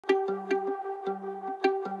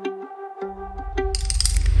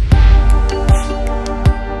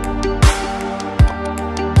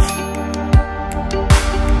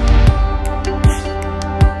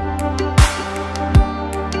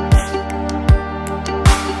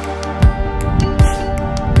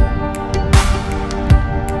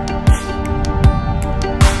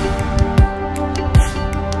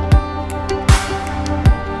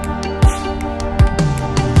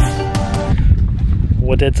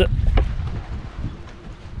did it.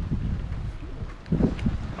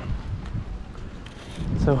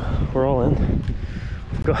 So we're all in.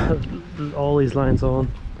 We've got all these lines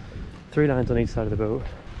on, 3 lines on each side of the boat,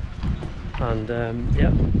 and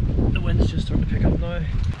yeah, the wind's just starting to pick up now. It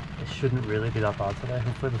shouldn't really be that bad today,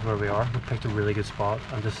 hopefully, with where we are. We've picked a really good spot,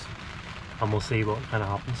 and we'll see what kind of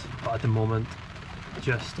happens. But at the moment,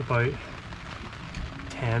 just about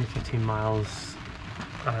 10-15 miles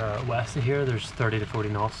west of here, there's 30 to 40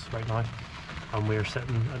 knots right now, and we're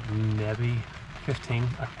sitting at maybe 15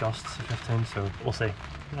 at gusts of 15, so we'll see.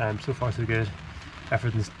 So far so good.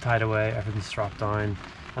 Everything's tied away, everything's strapped down,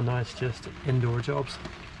 and now it's just indoor jobs.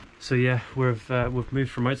 So yeah, we've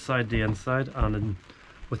moved from outside to inside, and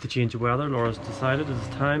with the change of weather, Laura's decided it's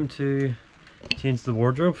time to change the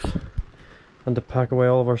wardrobes and to pack away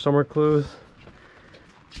all of our summer clothes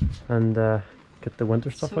and get the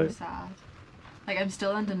winter stuff out. So sad. Like, I'm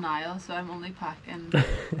still in denial, so I'm only packing,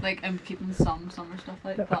 like, I'm keeping some summer stuff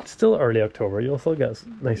out. Yeah, but it's still early October, you'll still get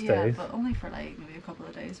nice days. Yeah, but only for like maybe a couple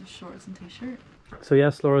of days of shorts and t-shirt. So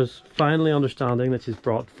yes, Laura's finally understanding that she's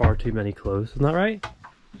brought far too many clothes, isn't that right?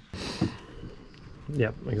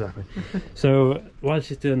 Yeah, exactly. So while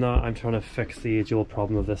she's doing that, I'm trying to fix the age-old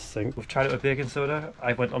problem of this sink. We've tried it with baking soda.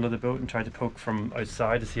 I went under the boat and tried to poke from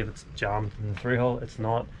outside to see if it's jammed in the through-hull. It's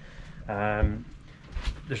not.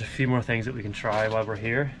 There's a few more things that we can try while we're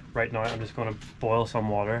here. Right now I'm just going to boil some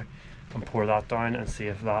water and pour that down and see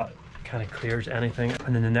if that kind of clears anything.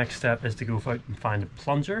 And then the next step is to go out and find a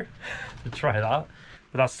plunger to try that.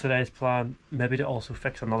 But that's today's plan. Maybe to also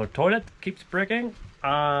fix another toilet that keeps breaking,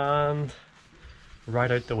 and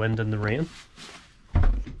ride out the wind and the rain.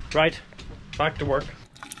 Right, back to work.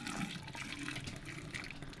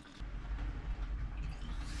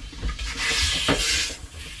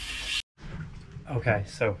 Okay,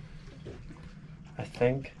 so I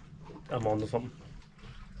think I'm onto something.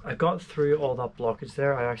 I got through all that blockage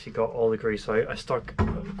there. I actually got all the grease out. I stuck,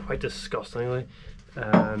 quite disgustingly,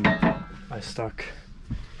 I stuck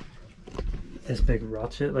this big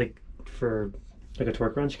ratchet, like for like a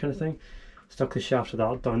torque wrench kind of thing. Stuck the shaft of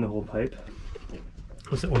that down the whole pipe.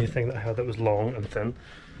 It was the only thing that I had that was long and thin.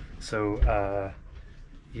 So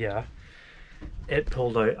yeah, it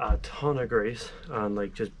pulled out a ton of grease and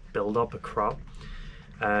like just build up a crap.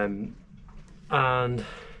 And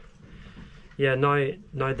yeah,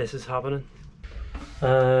 now this is happening.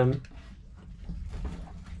 And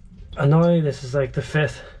now this is like the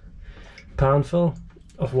 5th panful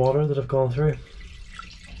of water that I've gone through.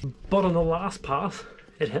 But on the last pass,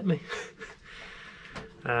 it hit me.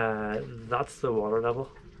 That's the water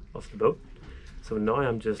level of the boat. So now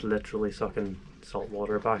I'm just literally sucking salt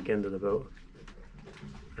water back into the boat.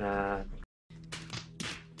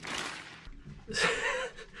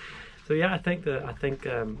 So yeah, I think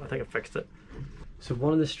I fixed it. So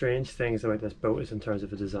one of the strange things about this boat is in terms of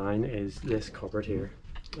the design is this cupboard here.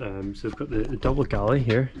 So we've got the double galley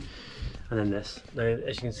here, and then this. Now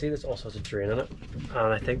as you can see, this also has a drain in it,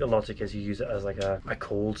 and I think the logic is you use it as like a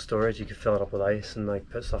cold storage. You could fill it up with ice and like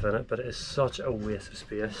put stuff in it, but it is such a waste of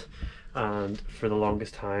space. And for the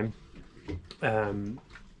longest time,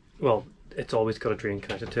 well, it's always got a drain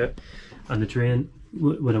connected to it, and the drain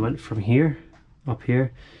when I went from here up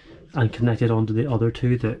here and connected onto the other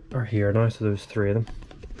 2 that are here now, so there's 3 of them.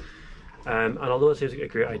 And although it seems like a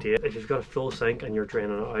great idea, if you've got a full sink and you're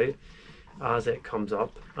draining it out, as it comes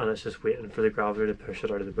up and it's just waiting for the gravity to push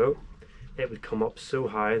it out of the boat, it would come up so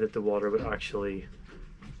high that the water would actually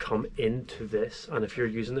come into this. And if you're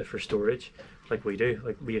using it for storage, like we do,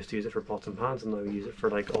 like we used to use it for pots and pans, and now we use it for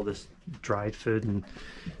like all this dried food and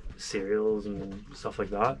cereals and stuff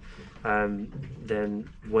like that, then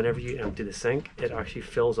whenever you empty the sink, it actually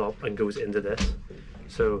fills up and goes into this.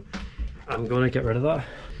 So I'm going to get rid of that.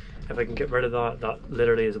 If I can get rid of that, that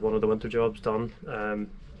literally is one of the winter jobs done,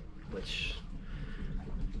 which,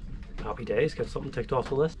 happy days, get something ticked off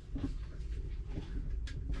the list.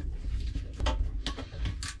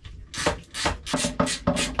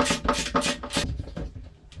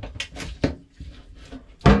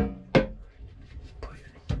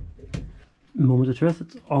 Moment of truth,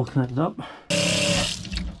 it's all connected up.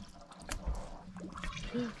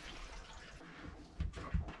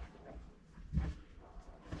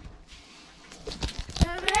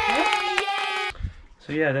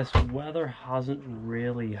 So yeah, this weather hasn't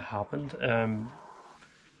really happened.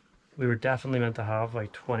 We were definitely meant to have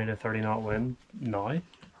like 20 to 30 knot wind now,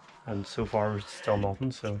 and so far we're still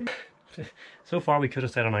nothing. So far we could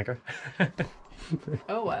have stayed on anchor.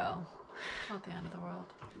 Oh well, not the end of the world.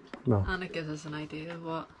 No. And it gives us an idea of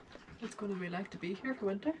what it's going to be like to be here for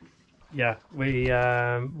winter. Yeah, we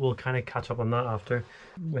will kind of catch up on that after.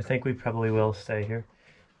 I think we probably will stay here.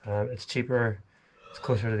 It's cheaper, it's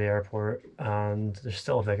closer to the airport, and there's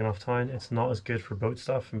still a big enough town. It's not as good for boat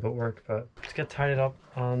stuff and boat work, but let's get tidied up.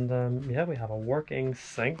 And yeah, we have a working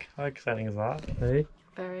sink. How exciting is that? Hey?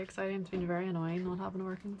 Very exciting. It's been very annoying not having a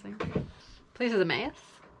working sink. Place is a mess.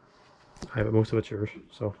 Hi, but most of it's yours,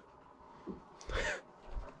 so.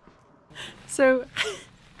 So,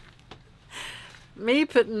 me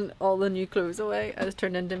putting all the new clothes away has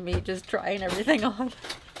turned into me just trying everything on.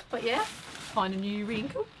 But yeah, find a new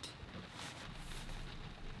raincoat.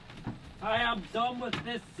 I am done with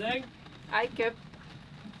this thing. I go.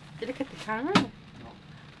 You look at the camera. No.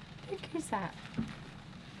 Look who's that?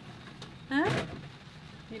 Huh?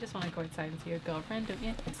 You just want to go outside and see your girlfriend, don't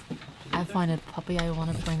you? I find a puppy I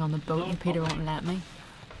want to bring on the boat and Peter won't let me.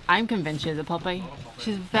 I'm convinced she's a puppy.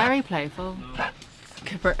 She's very playful.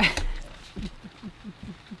 Cooper.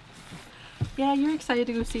 Yeah, you're excited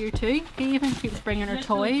to go see her too. He even keeps bringing her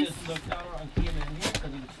toys.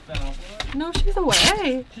 No, she's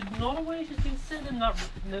away. She's not away, she's been sitting in that...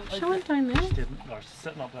 She went down there. She didn't. No, she's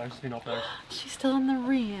sitting up there, she's been up there. She's still in the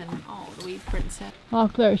rain. Oh, the wee princess. Oh,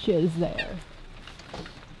 there she is there.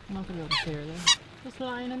 I'm not going to be able to see her there. Just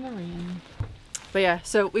lying in the rain. But yeah,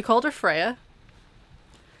 so we called her Freya.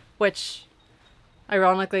 Which,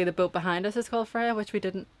 ironically, the boat behind us is called Freya, which we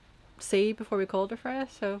didn't see before we called her Freya,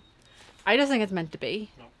 so... I just think it's meant to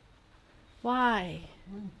be. No. Why?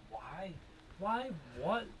 Why? Why?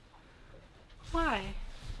 What? Why?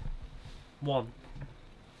 One.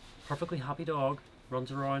 Perfectly happy dog.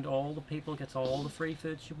 Runs around all the people, gets all the free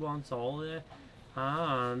food she wants, all the...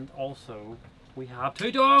 And also, we have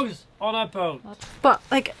 2 dogs on our boat. But,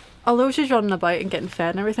 like, although she's running about and getting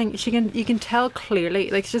fed and everything, you can tell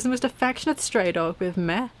clearly, like, she's the most affectionate stray dog we've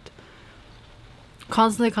met.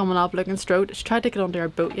 Constantly coming up looking stroked. She tried to get onto our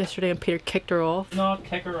boat yesterday and Peter kicked her off. Not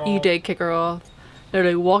kick her off. You did kick her off.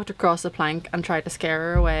 Literally walked across the plank and tried to scare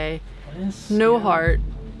her away. No heart.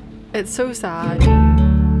 It's so sad.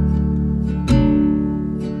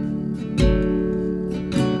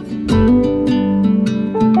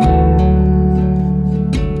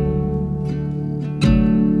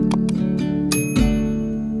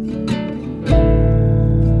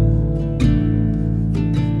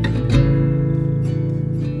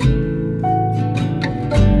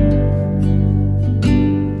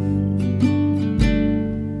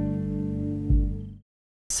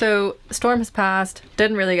 So, storm has passed,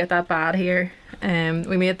 didn't really get that bad here.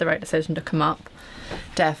 We made the right decision to come up,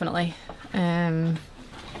 definitely. A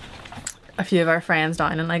few of our friends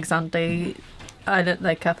down in like Zante,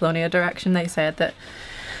 like Catalonia direction, they said that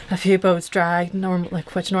a few boats dragged,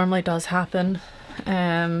 which normally does happen.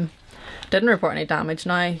 Didn't report any damage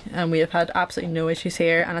now, and we have had absolutely no issues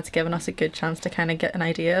here, and it's given us a good chance to kind of get an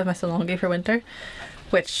idea of Messolonghi for winter,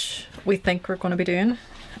 which we think we're going to be doing.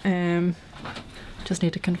 Just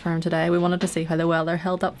need to confirm today. We wanted to see how the weather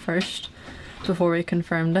held up first before we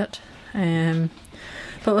confirmed it.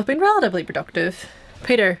 But we've been relatively productive.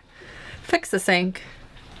 Peter fixed the sink,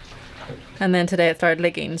 and then today it started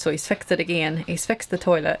leaking, so he's fixed it again. He's fixed the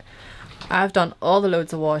toilet. I've done all the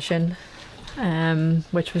loads of washing,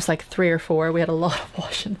 which was like 3 or 4. We had a lot of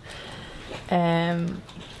washing.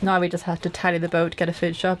 Now we just have to tidy the boat, get a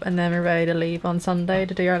food shop, and then we're ready to leave on Sunday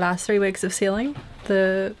to do our last 3 weeks of sailing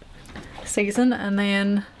the season, and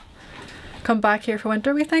then come back here for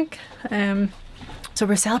winter, we think. So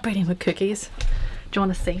we're celebrating with cookies. Do you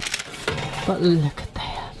want to see? But look at them.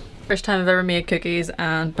 First time I've ever made cookies,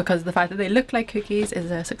 and because of the fact that they look like cookies is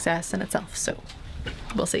a success in itself, so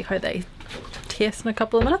we'll see how they taste in a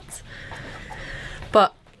couple of minutes.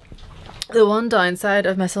 But the one downside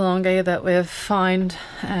of Messolonghi that we've found,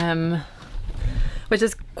 which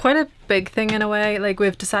is quite a big thing in a way, like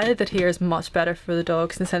we've decided that here is much better for the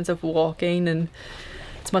dogs in the sense of walking, and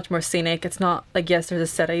it's much more scenic. It's not like, yes, there's a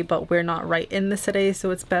city, but we're not right in the city,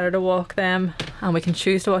 so it's better to walk them, and we can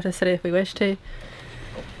choose to walk the city if we wish to.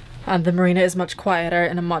 And the marina is much quieter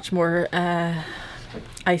in a much more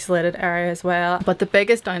isolated area as well. But the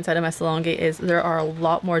biggest downside of Messolonghi is there are a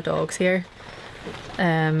lot more dogs here,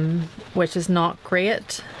 which is not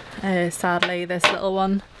great. Sadly, this little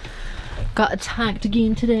one got attacked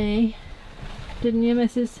again today, didn't you,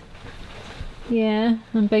 Mrs? Yeah,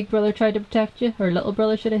 and Big Brother tried to protect you, or Little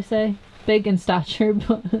Brother should I say. Big in stature,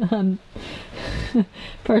 but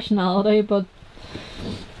personality, but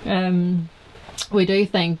we do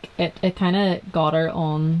think it kind of got her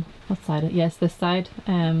on, what side? Yes, this side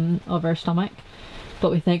of her stomach,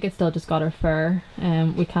 but we think it still just got her fur.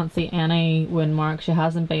 We can't see any wound marks. She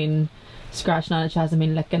hasn't been scratching at it, she hasn't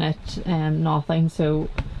been licking it, nothing, so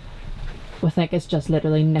we think it's just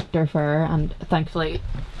literally nicked her fur. And thankfully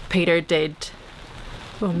Peter did,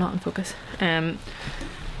 well, I'm not in focus,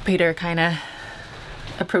 Peter kind of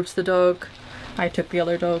approached the dog. I took the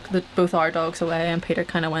other dog, both our dogs away, and Peter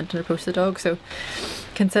kind of went and approached the dog. So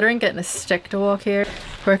considering getting a stick to walk here,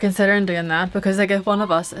 we're considering doing that, because like if one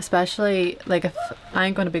of us, especially like if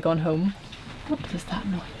I'm going to be going home. What is that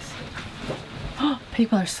noise? Oh,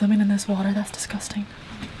 people are swimming in this water. That's disgusting.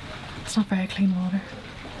 It's not very clean water.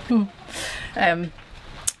 Oh.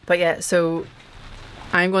 But yeah, so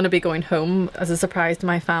I'm going to be going home as a surprise to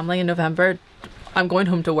my family in November. I'm going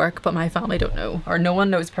home to work, but my family don't know, or no one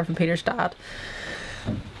knows apart from Peter's dad,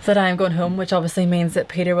 that I'm going home, which obviously means that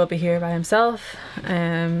Peter will be here by himself,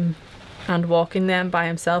 and walking them by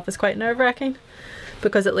himself is quite nerve-wracking,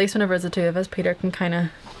 because at least whenever it's the two of us, Peter can kind of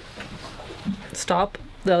stop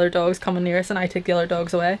the other dogs coming near us and I take the other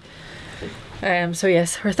dogs away. So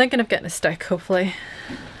yes, we're thinking of getting a stick, hopefully.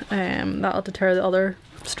 That'll deter the other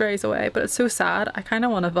strays away, but it's so sad. I kind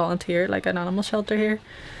of want to volunteer like an animal shelter here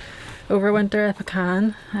over winter if I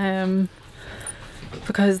can,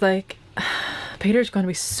 because like Peter's going to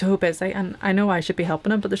be so busy, and I know I should be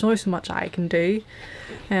helping him, but there's only so much I can do,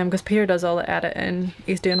 because Peter does all the editing,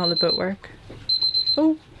 he's doing all the boat work.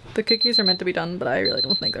 Oh, the cookies are meant to be done, but I really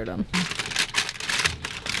don't think they're done.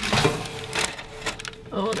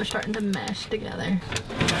 Oh, they're starting to mesh together.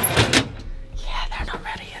 Yeah, they're not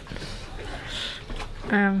ready yet.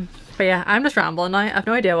 But yeah, I'm just rambling now. I have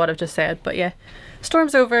no idea what I've just said, but yeah,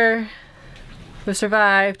 storm's over. We've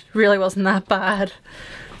survived. Really wasn't that bad.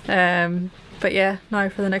 But yeah, now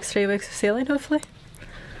for the next 3 weeks of sailing, hopefully.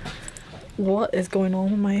 What is going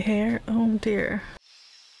on with my hair? Oh dear.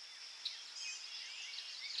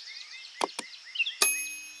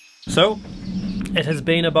 So, it has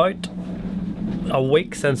been about a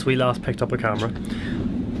week since we last picked up a camera.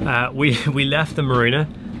 We left the marina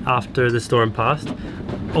after the storm passed,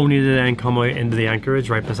 only to then come out into the anchorage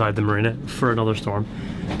right beside the marina for another storm.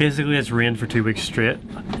 Basically it's rained for 2 weeks straight.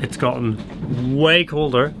 It's gotten way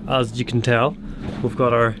colder, as you can tell. We've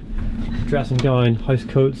got our dressing gown, house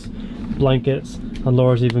coats, blankets, and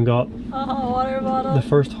Laura's even got water bottle. The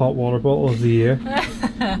first hot water bottle of the year.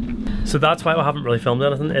 So that's why we haven't really filmed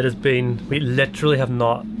anything. It has been, we literally have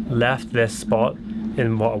not left this spot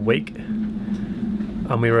in what, a week,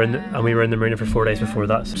 and we were in the marina for 4 days before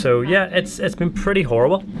that. So yeah, it's been pretty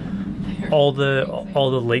horrible. All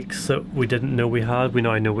the leaks that we didn't know we had, we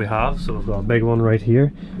now know we have. So we've got a big one right here,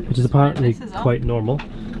 which is apparently quite normal.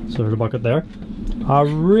 So there's a bucket there. A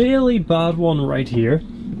really bad one right here.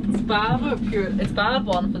 It's bad, but pure. It's bad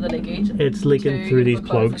one for the leakage. It's leaking through these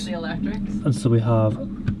plugs. The electrics. And so we have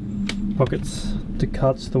buckets to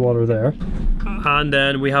catch the water there. And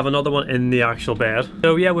then we have another one in the actual bed.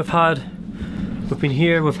 So yeah, we've been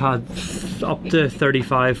here, we've had up to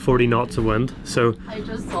 35-40 knots of wind. So I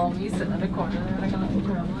just saw me sitting in a corner there like a little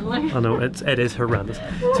gremlin. I know, it is horrendous.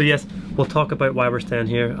 So yes, we'll talk about why we're staying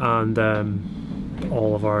here and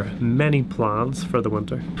all of our many plans for the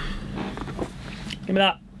winter. Give me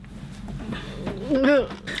that.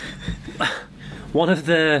 One of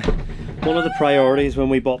the priorities when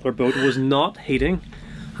we bought our boat was not heating,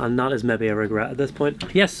 and that is maybe a regret at this point.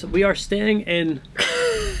 Yes, we are staying in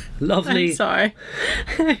lovely... I'm sorry.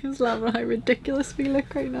 I was laughing how ridiculous we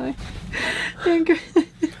look right now.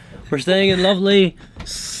 We're staying in lovely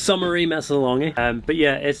summery Messolonghi. But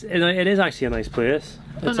yeah, it is actually a nice place.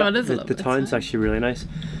 Oh no, it is a lovely the town's actually really nice.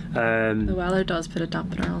 The weather does put a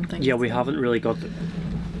dampener on things. Yeah, we haven't really got the...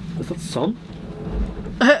 Is that the sun?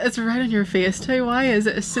 It's right on your face too. Why is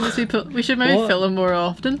it? As soon as we should maybe film more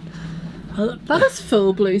often. That is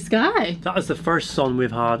full blue sky. That is the first sun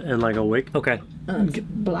we've had in like a week. Okay. It's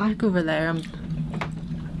black over there. I'm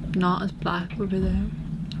not as black over there.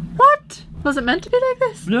 What? Was it meant to be like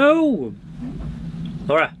this? No!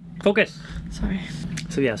 Laura, focus! Sorry.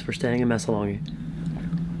 So yes, we're staying in Messolonghi.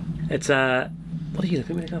 It's what are you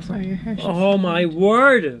looking at me like that for? Sorry, your hair. Oh my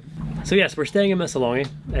word! So yes, we're staying in Messolonghi.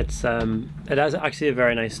 It's it is actually a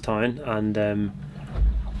very nice town, and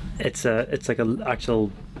it's like an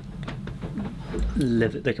actual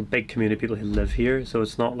like a big community of people who live here. So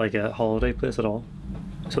it's not like a holiday place at all.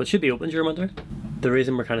 So it should be open during winter. The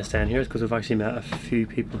reason we're kind of staying here is because we've actually met a few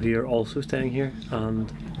people who are also staying here,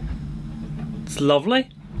 and it's lovely,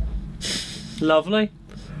 lovely.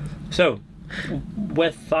 So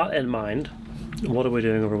with that in mind, what are we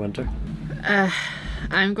doing over winter?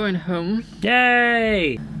 I'm going home.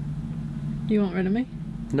 Yay! You want rid of me?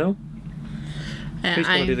 No. Who's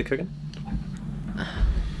going to do the cooking?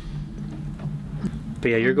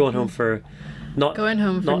 But yeah, you're going home for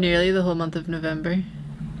nearly the whole month of November.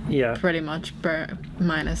 Yeah. Pretty much,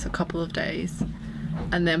 minus a couple of days,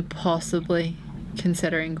 and then possibly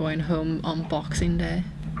considering going home on Boxing Day.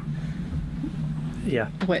 Yeah.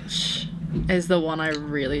 Which is the one I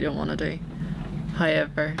really don't want to do.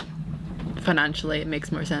 However, financially it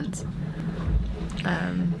makes more sense.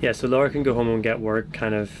 Yeah, so Laura can go home and get work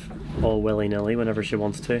kind of all willy-nilly whenever she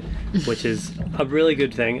wants to, which is a really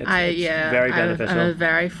good thing. It's very beneficial. I'm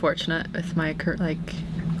very fortunate with my job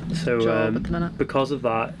at the minute. Because of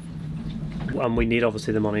that, and we need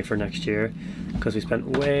obviously the money for next year, because we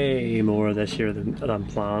spent way more this year than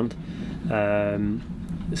planned.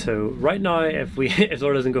 So right now, if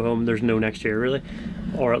Laura doesn't go home, there's no next year really,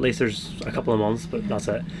 or at least there's a couple of months, but that's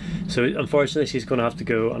it. So unfortunately, she's going to have to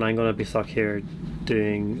go, and I'm going to be stuck here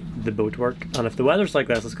doing the boat work. And if the weather's like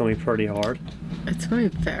this, it's going to be pretty hard. It's going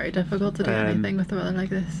to be very difficult to do anything with the weather like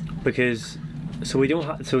this. Because we don't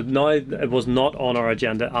have. So now it was not on our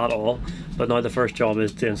agenda at all, but now the first job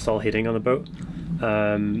is to install heating on the boat.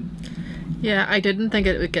 Yeah, I didn't think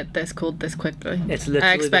it would get this cold this quickly.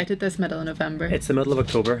 I expected this middle of November. It's the middle of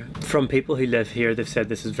October. From people who live here, they've said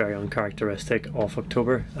this is very uncharacteristic of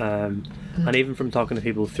October. And even from talking to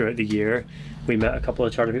people throughout the year, we met a couple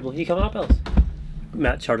of charter people. You coming up, Ellis?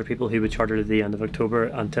 Met charter people who would charter at the end of October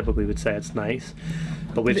and typically would say it's nice.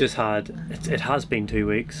 But we've just had, it has been 2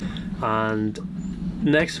 weeks. And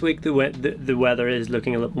next week the weather is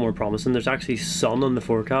looking a little more promising. There's actually sun on the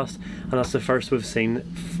forecast, and that's the first we've seen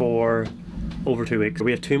for over 2 weeks.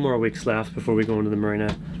 We have 2 more weeks left before we go into the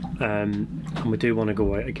marina, and we do want to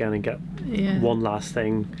go out again and get one last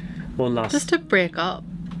just to break up.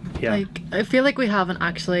 Yeah. Like, I feel like we haven't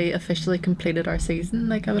actually officially completed our season.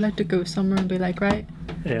 Like, I would like to go somewhere and be like, right,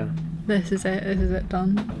 this is it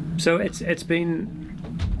done. So it's been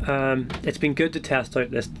good to test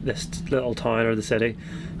out this little town or the city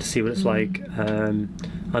to see what it's like, and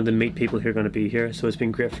to meet people who are going to be here. So it's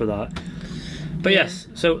been great for that. But yes,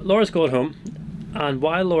 so Laura's going home, and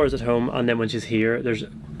while Laura's at home and then when she's here, there's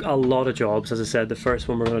a lot of jobs. As I said, the first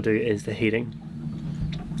one we're going to do is the heating,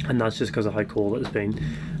 and that's just because of how cold it's been.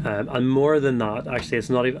 And more than that, actually, it's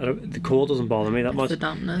not even, the cold doesn't bother me that much. The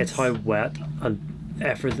dampness. It's how wet and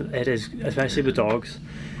everything it is, especially with dogs.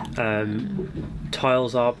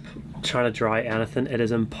 Towels up, trying to dry anything, it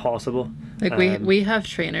is impossible. Like we have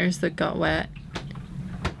trainers that got wet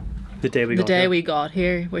the day we got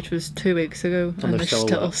here, which was 2 weeks ago, and they're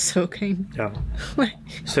still soaking. Yeah.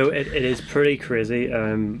 So it is pretty crazy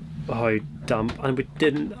how damp, and we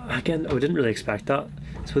didn't really expect that.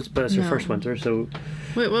 So but it's our first winter, so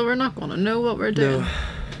well, we're not gonna know what we're doing. No.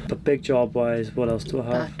 But big job wise, what else do I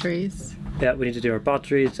have? Batteries. Yeah, we need to do our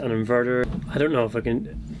batteries and inverter. I don't know if I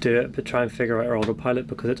can do it, but try and figure out our autopilot,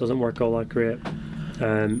 because it doesn't work all that great.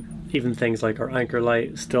 Even things like our anchor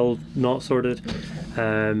light, still not sorted.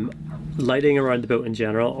 Lighting around the boat in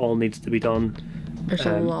general all needs to be done. There's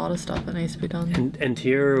a lot of stuff that needs to be done.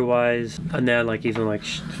 Interior wise, and then like even like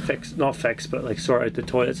not fix, but like sort out the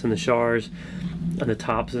toilets and the showers and the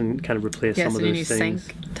taps and kind of replace some of those things.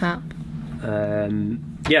 Sink, tap.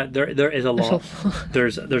 Yeah, there is a lot.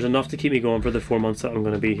 There's enough to keep me going for the 4 months that I'm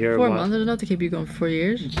going to be here. 4 months is enough to keep you going for 4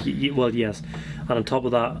 years. Well, yes, and on top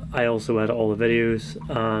of that, I also edit all the videos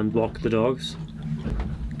and walk the dogs.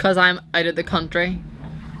 Cause I'm out of the country.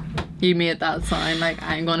 You made that sound like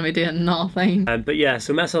I'm going to be doing nothing. But yeah,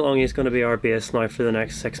 so Messolonghi is going to be our base now for the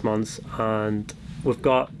next 6 months, and we've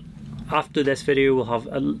got, after this video, we'll have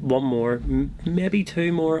 1 more, maybe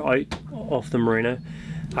 2 more out off the marina,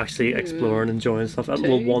 actually exploring, enjoying stuff.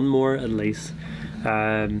 Well, 1 more at least,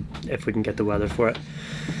 if we can get the weather for it.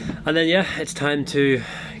 And then yeah, it's time to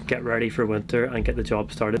get ready for winter and get the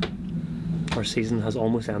job started. Our season has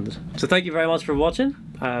almost ended. So thank you very much for watching.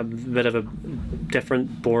 A bit of a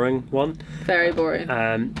different, boring one. Very boring.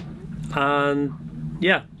 And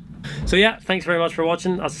yeah. So yeah, thanks very much for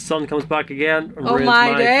watching. As the sun comes back again, oh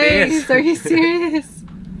my days, are you serious?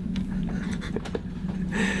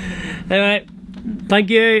 Anyway, thank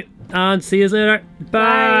you, and see you later.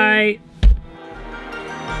 Bye.